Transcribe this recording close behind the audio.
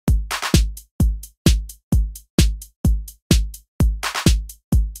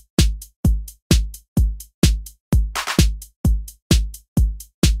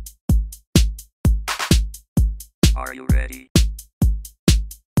Are you ready?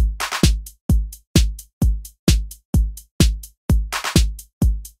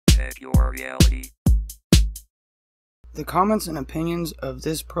 Check your reality. The comments and opinions of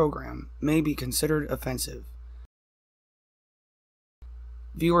this program may be considered offensive.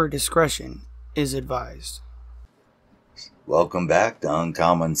 Viewer discretion is advised. Welcome back to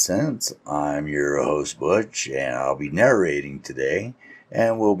Uncommon Sense. I'm your host Butch, and I'll be narrating today,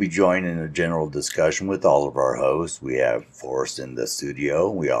 and we'll be joining a general discussion with all of our hosts. We have Forrest in the studio.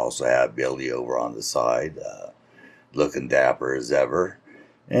 We also have Billy over on the side, looking dapper as ever.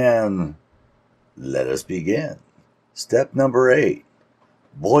 And let us begin. Step number 8.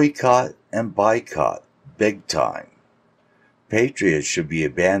 Boycott and boycott, big time. Patriots should be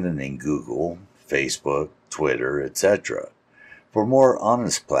abandoning Google, Facebook, Twitter, etc. for more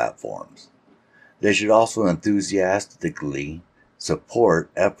honest platforms. They should also enthusiastically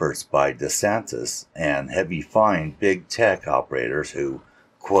support efforts by DeSantis and heavy fine big tech operators who,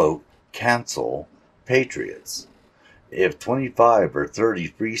 quote, cancel patriots. If 25 or 30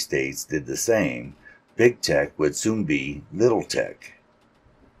 free states did the same, big tech would soon be little tech.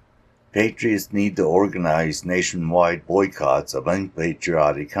 Patriots need to organize nationwide boycotts of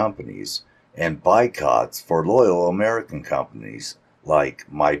unpatriotic companies and boycotts for loyal American companies like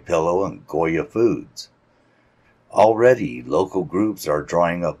MyPillow and Goya Foods. Already, local groups are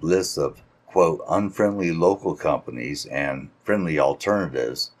drawing up lists of, quote, unfriendly local companies and friendly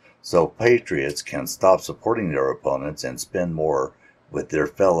alternatives so patriots can stop supporting their opponents and spend more with their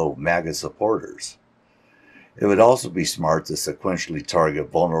fellow MAGA supporters. It would also be smart to sequentially target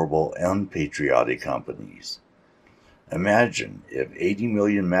vulnerable, unpatriotic companies. Imagine if 80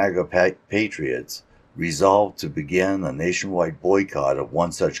 million MAGA patriots resolved to begin a nationwide boycott of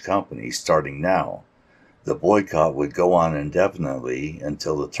one such company starting now. The boycott would go on indefinitely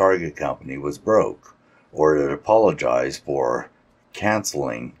until the target company was broke, or it apologized for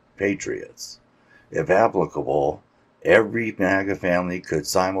canceling patriots. If applicable, every MAGA family could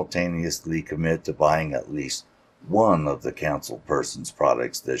simultaneously commit to buying at least one of the canceled person's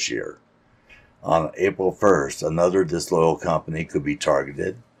products this year. On April 1st, another disloyal company could be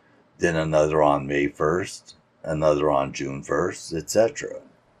targeted, then another on May 1st, another on June 1st, etc.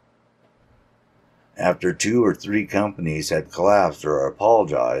 After 2 or 3 companies had collapsed or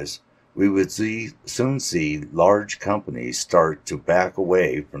apologized, we would soon see large companies start to back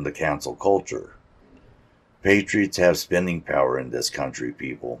away from the cancel culture. Patriots have spending power in this country,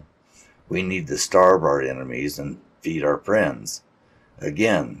 people. We need to starve our enemies and feed our friends.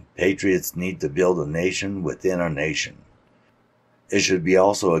 Again, patriots need to build a nation within a nation. It should be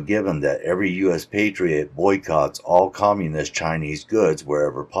also a given that every U.S. patriot boycotts all communist Chinese goods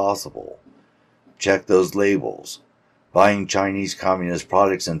wherever possible. Check those labels. Buying Chinese communist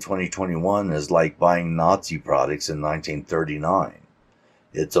products in 2021 is like buying Nazi products in 1939.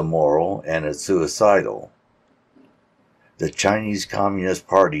 It's immoral and it's suicidal. The Chinese Communist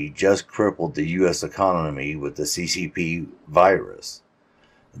Party just crippled the U.S. economy with the CCP virus.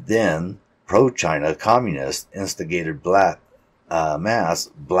 Then, pro-China communists instigated mass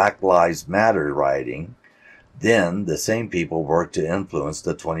Black Lives Matter rioting. Then, the same people worked to influence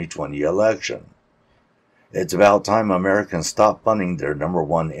the 2020 election. It's about time Americans stop funding their number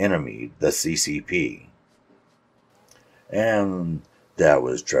one enemy, the CCP. And that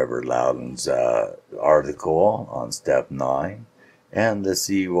was Trevor Loudon's article on Step 9. And let's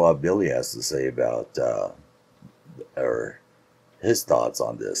see what Billy has to say about or his thoughts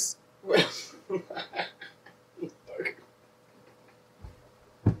on this.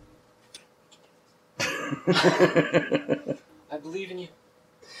 I believe in you.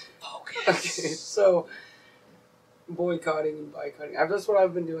 Okay, so boycotting and boycotting. That's what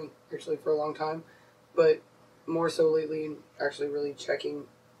I've been doing actually for a long time, but more so lately, and actually really checking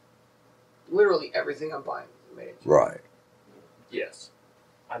literally everything I'm buying. Right. Yes.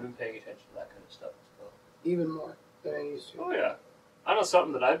 I've been paying attention to that kind of stuff as well. Even more than I used to. Oh, yeah. I know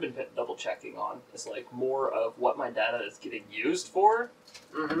something that I've been double checking on is like more of what my data is getting used for.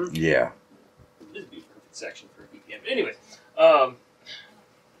 Mm-hmm. Yeah. This would be a perfect section for a VPN. But anyways,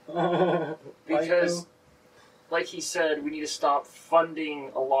 because, like he said, we need to stop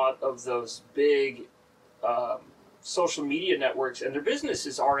funding a lot of those big social media networks, and their business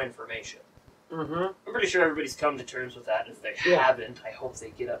is our information. Mm-hmm. I'm pretty sure everybody's come to terms with that. If they haven't, I hope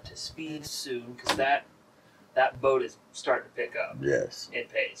they get up to speed soon, because that boat is starting to pick up. Yes. It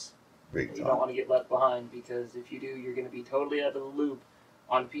pays. Big time. You don't want to get left behind, because if you do, you're going to be totally out of the loop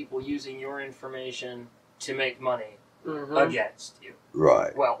on people using your information to make money against you.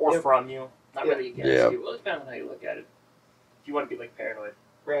 Right. Well, or from you. Not really against Yep. you. Well, it depends on how you look at it. If you want to be like paranoid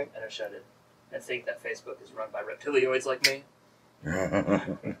right, and shut it, and think that Facebook is run by reptilioids like me.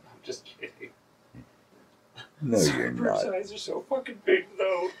 I'm just kidding. No, you're Zuckerberg's not. eyes are so fucking big,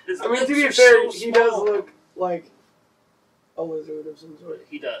 though. His I mean, to lips be are fair, so he does small. look like a lizard of some sort.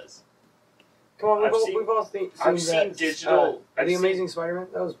 He does. Come on, I've seen- we've all seen I've that, seen digital. I've The seen- Amazing Spider-Man.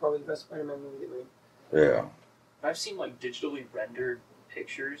 That was probably the best Spider-Man movie they made. Yeah. I've seen like digitally rendered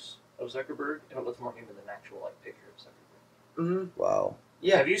pictures of Zuckerberg, and it looks more human than an actual like picture of Zuckerberg. Mm-hmm. Wow.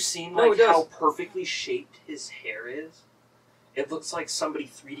 Yeah. Have you seen No, like it does. how perfectly shaped his hair is? It looks like somebody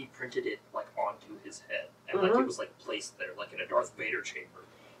 3D printed it like onto his head, and like it Mhm. was like placed there, like in a Darth Vader chamber.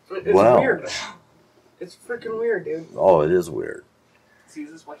 It's Wow. weird. It's freaking weird, dude. Oh, it is weird. See,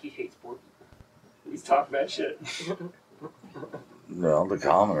 this is why he hates board people. He's talking that shit. Well, the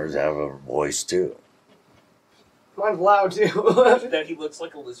commoners have a voice too. Mine's loud too. That he looks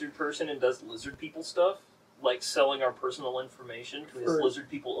like a lizard person and does lizard people stuff, like selling our personal information to his For lizard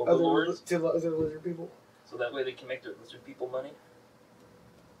people overlords, to other lizard people. so that way they can make their lizard people money.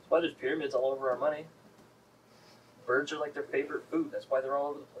 That's why there's pyramids all over our money. Birds are like their favorite food. That's why they're all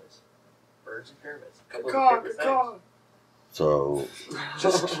over the place. Birds and pyramids. A couple of their favorite things. So,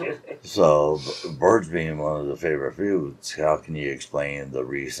 Just kidding. birds being one of the favorite foods, how can you explain the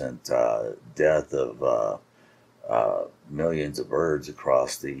recent death of millions of birds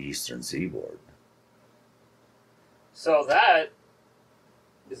across the eastern seaboard? So that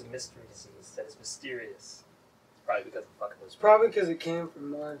is a mystery disease that is mysterious. It's probably because of fucking those. Probably because it came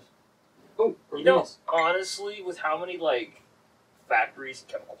from Mars. Oh, or You know, Venus. honestly, with how many like factories and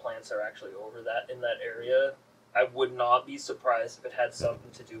chemical plants are actually over that in that area, I would not be surprised if it had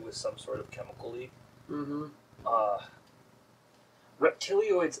something to do with some sort of chemical leak. Mm-hmm.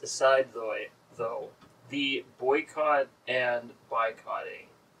 Reptilioids aside, though, the boycott and boycotting,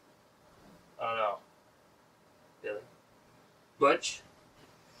 I don't know. Billy? Butch?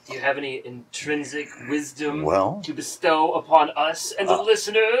 Do you have any intrinsic wisdom Well, to bestow upon us and the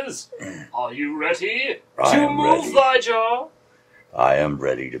listeners? Are you ready I to am move ready. thy jaw? I am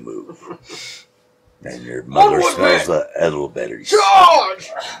ready to move. And your mother Onward, smells the elderberries.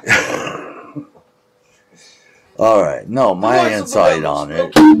 Charge! All right. No, my Lots of insight lemons. on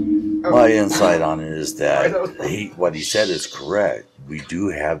it. Okay. My insight on it is Sorry, that that was- what he said is correct. We do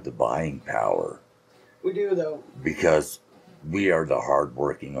have the buying power We do though. because we are the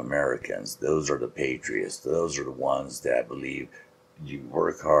hardworking Americans. Those are the patriots. Those are the ones that believe you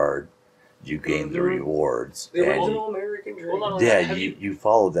work hard, you gain the Mhm. rewards, The and original American dream. Hold on. yeah, Have you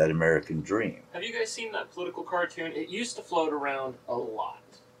follow that American dream. Have you guys seen that political cartoon? It used to float around a lot.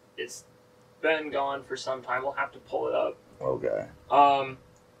 It's been gone for some time. We'll have to pull it up. Okay.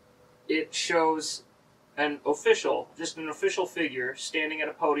 It shows an official figure standing at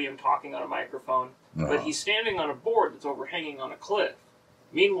a podium talking on a microphone, but Uh-huh. he's standing on a board that's overhanging on a cliff.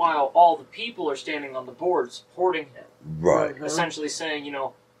 Meanwhile, all the people are standing on the board supporting him, Right. Mhm. essentially saying,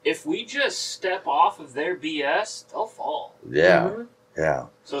 if we just step off of their BS, they'll fall. Yeah. Mhm. Yeah.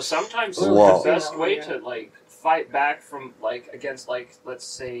 So sometimes Well- the best way Yeah. to fight back from against let's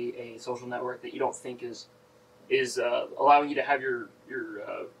say a social network that you don't think is allowing you to have your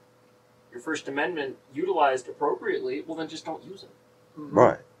First Amendment utilized appropriately, well then just don't use it. Mhm.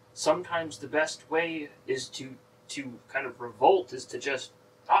 Right. Sometimes the best way is to kind of revolt is to just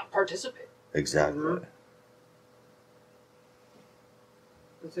not participate. Exactly. Mhm.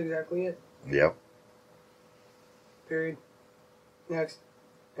 That's exactly it. Yep. Period. Next.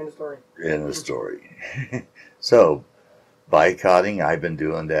 End of story. In the story. So, boycotting, I've been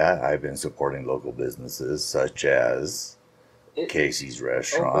doing that. I've been supporting local businesses such as It Casey's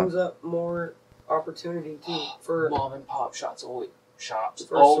opens Restaurant. up more opportunity too for Mom and pop shops always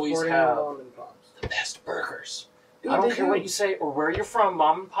supporting have mom and pops. the best burgers. Dude, I don't they care do. what you say or where you're from.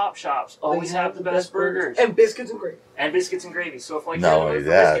 Mom and pop shops They always have the best burgers and biscuits and gravy. and biscuits and gravy. So if Not you're only looking for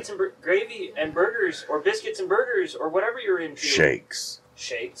that. biscuits and gravy and burgers or biscuits and burgers or whatever you're into, Shakes.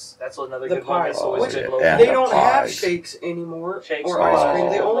 shakes. That's another The good one. pies. That's always Which- good. yeah, Local. and They the don't have pies. shakes anymore Shakes or are ice cream.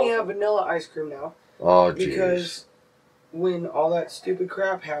 They all only local. have vanilla ice cream now Oh, geez. because when all that stupid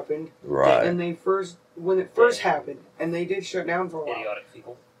crap happened Right. and when it first happened and they did shut down for a while, Idiotic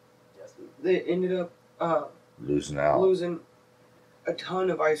people. Yes. they ended up Losing out. losing a ton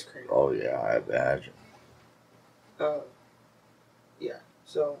of ice cream. Oh, yeah, I imagine. Yeah,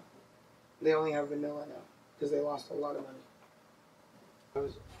 so they only have vanilla now because they lost a lot of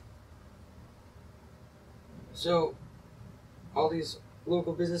money. So, all these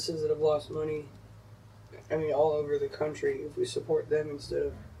local businesses that have lost money, I mean, all over the country, if we support them instead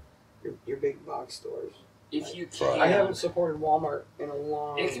of your big box stores. If you Right. can, I haven't supported Walmart in a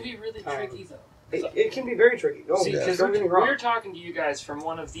long it can be really time. tricky though. It can be very tricky. Don't, See, because don't get me wrong. we're talking to you guys from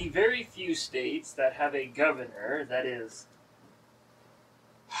one of the very few states that have a governor that is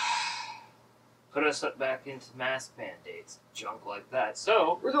put us back into mask mandates, junk like that.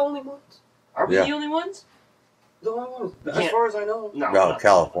 So We're the only ones. are we Yeah. the only ones? The only ones. You As can't- far as I know. No, No, not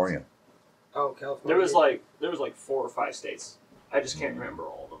California. Oh, California. There was like 4 or 5 states. I just can't remember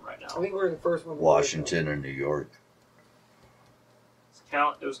all of them right I now. think we're the first one. Washington and New York.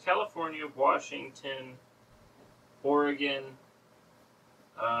 It was California, Washington, Oregon.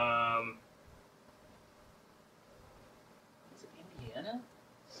 Is it Indiana?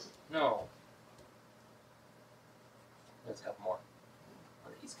 No. There's a couple more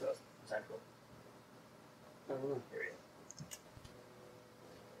on the East Coast, Central. I don't know. Area.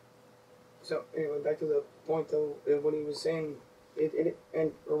 So anyway, back to the point though, what he was saying,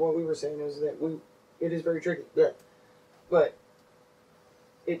 or what we were saying is that it is very tricky. Yeah, but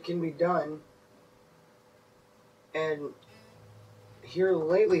it can be done. And here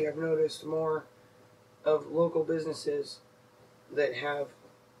lately, I've noticed more of local businesses that have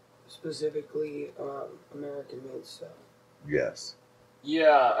specifically American-made stuff. Yes.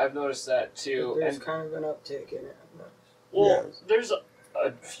 Yeah, I've noticed that too. There's And kind of an uptick in it. I've noticed. well, Yes. there's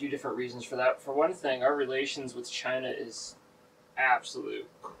a few different reasons for that. For one thing, our relations with China is absolute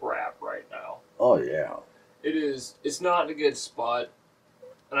crap right now. Oh, yeah. It is. It's not in a good spot,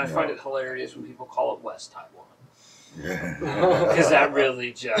 and I find No. it hilarious when people call it West Taiwan Yeah. because that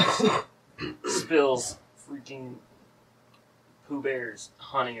really just spills freaking Pooh Bear's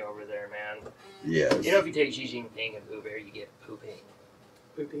honey over there, man. Yes. You know, if you take Xi Jinping and Pooh Bear, you get pooping,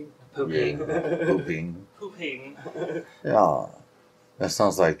 Pooping. pooping, Yeah. Pooping. pooping. Yeah. That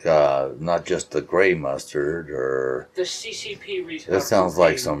sounds like not just the gray mustard, or The CCP reads. that sounds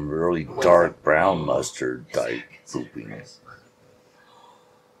like some really dark brown mustard type pooping.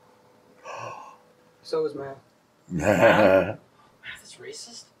 So is math. Math is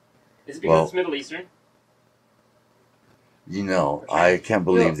racist. Is it because Well- it's Middle Eastern? You know, I can't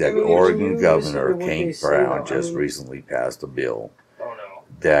believe Yeah, I that mean, Oregon when you Governor listen to what they Kate say, Brown though, I just mean- recently passed a bill Oh no.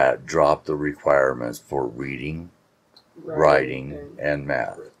 that dropped the requirements for reading, writing, and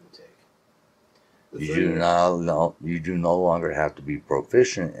math. arithmetic. You do no longer have to be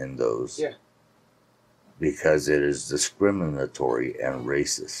proficient in those. Yeah. Because it is discriminatory and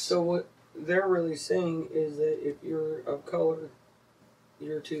racist. So what they're really saying is that if you're of color,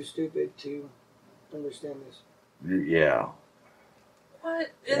 you're too stupid to understand this. Yeah. What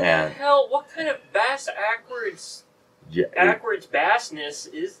in And- the hell? What kind of backwards Yeah. bassness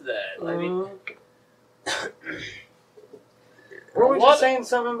is that? I mean, were we What- just saying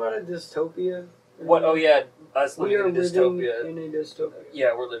something about a dystopia? what? Oh yeah, us We living are in a living dystopia. in a dystopia.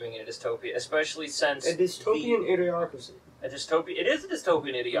 Yeah, we're living in a dystopia, especially since A dystopian idiocracy. a dystopia. It is a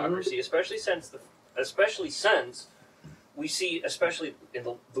dystopian idiocracy, especially since we see, especially in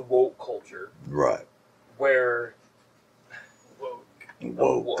the woke culture, Right. where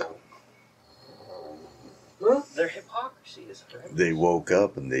Woke. Huh? their hypocrisy is horrendous. They woke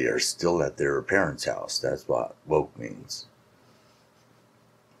up and they are still at their parents' house. That's what woke means.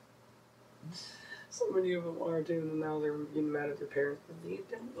 So many of them are too, and now they're getting mad at their parents because they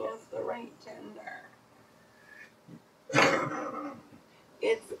didn't have the right gender.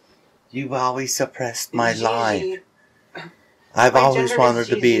 It's You've always suppressed my Gigi. life. I've My always gender wanted is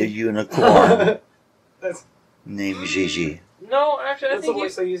to be a Gigi. unicorn That's named Gigi. No, actually, I That's the think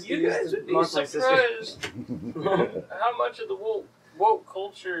voice I used to you use guys to would be mock my sister. surprised how much of the woke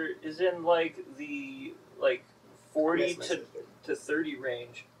culture is in like the 40 to 30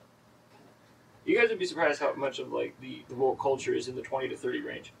 range. You guys would be surprised how much of like the woke culture is in the 20 to 30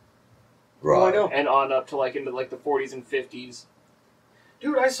 range, Oh, I Right. know. and on up to like into like the 40s and 50s.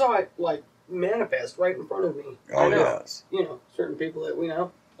 Dude, I saw it like manifest right in front of me. I Oh, know. yes. You know, certain people that we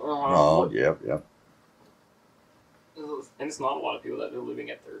know. Oh, yep. And it's not a lot of people that are living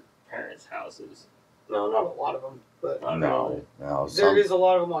at their parents' houses. No, not a lot of them, but No. there Some, is a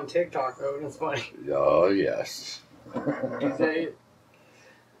lot of them on TikTok though, and it's funny. oh, yes. They,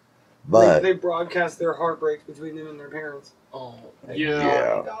 But, they broadcast their heartbreaks between them and their parents. oh Yeah.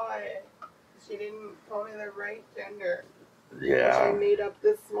 Oh my God, she didn't tell me the right gender. yeah. made up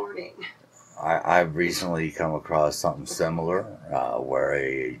this morning. I've recently come across something similar where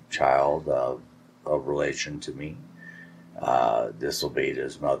a child of relation to me disobeyed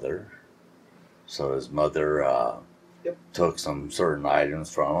his mother. So his mother took some certain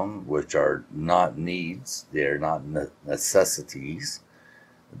items from him, which are not needs, they're not necessities,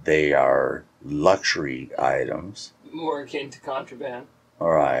 they are luxury items. more akin to contraband.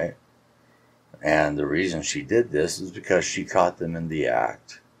 All right. And the reason she did this is because she caught them in the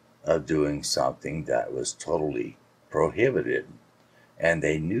act. of doing something that was totally prohibited. And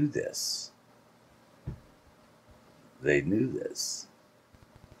they knew this. They knew this.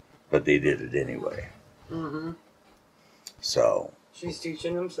 But they did it anyway. Mm-hmm. So. She's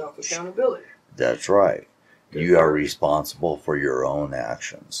teaching them self-accountability. That's right. Good You are work. responsible for your own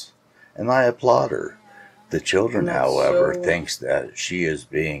actions. And I applaud her. The children, And that's however, so- thinks that she is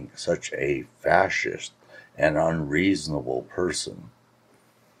being such a fascist and unreasonable person.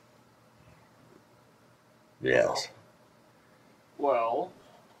 Yes. Well,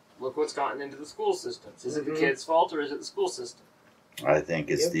 look what's gotten into the school systems. Is it the Mhm. kids' fault or is it the school system? I think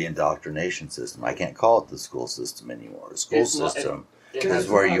it's Yep. the indoctrination system. I can't call it the school system anymore. The school It's not- system. It Because That's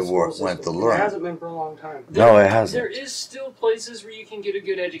has- where it's not you a school went to system. learn. It hasn't been for a long time. No, it There hasn't. is still places where you can get a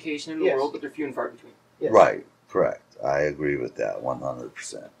good education in the Yes. world, but they're few and far between. Yes. Right. Correct. I agree with that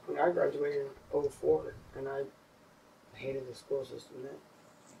 100%. When I graduated in 2004, and I hated the school system then.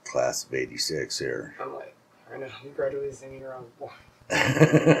 Class of 86 here. I'm like, I know, you graduated the same year I was born.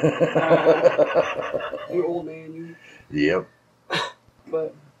 You old man, you. Yep.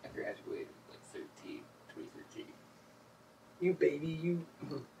 But I graduated like 2013. you baby, you.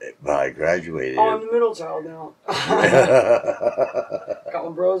 But I graduated. Oh, I'm the middle child now. Got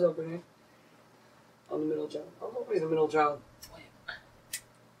my bros up in here. I'm the middle child. I was always the middle child. Wait. I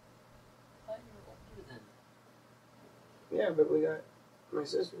thought you were older then. Yeah, but we got my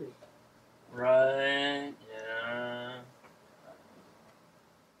sisters. Right, yeah.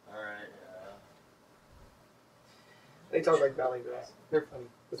 Alright, yeah. They talk like valley girls. They're funny.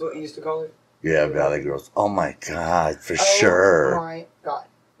 That's what you used to call it. Yeah, Valley Girls. Oh my God, for Oh sure. my God,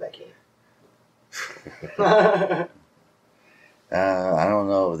 Becky. I don't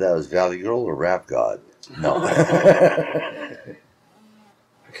know if that was Valley Girl or Rap God. No. I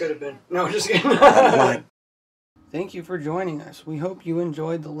could have been. No, just kidding. Like, Thank you for joining us. We hope you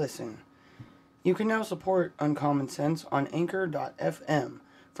enjoyed the listen. You can now support Uncommon Sense on Anchor.fm.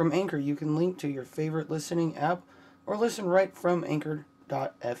 From Anchor, you can link to your favorite listening app or listen right from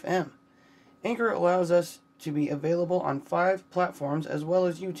Anchor.fm. Anchor allows us to be available on 5 platforms as well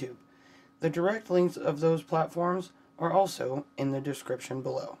as YouTube. The direct links of those platforms are also in the description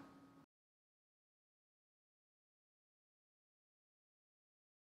below.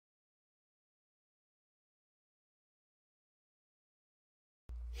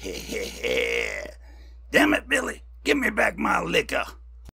 Damn it, Billy. Give me back my liquor.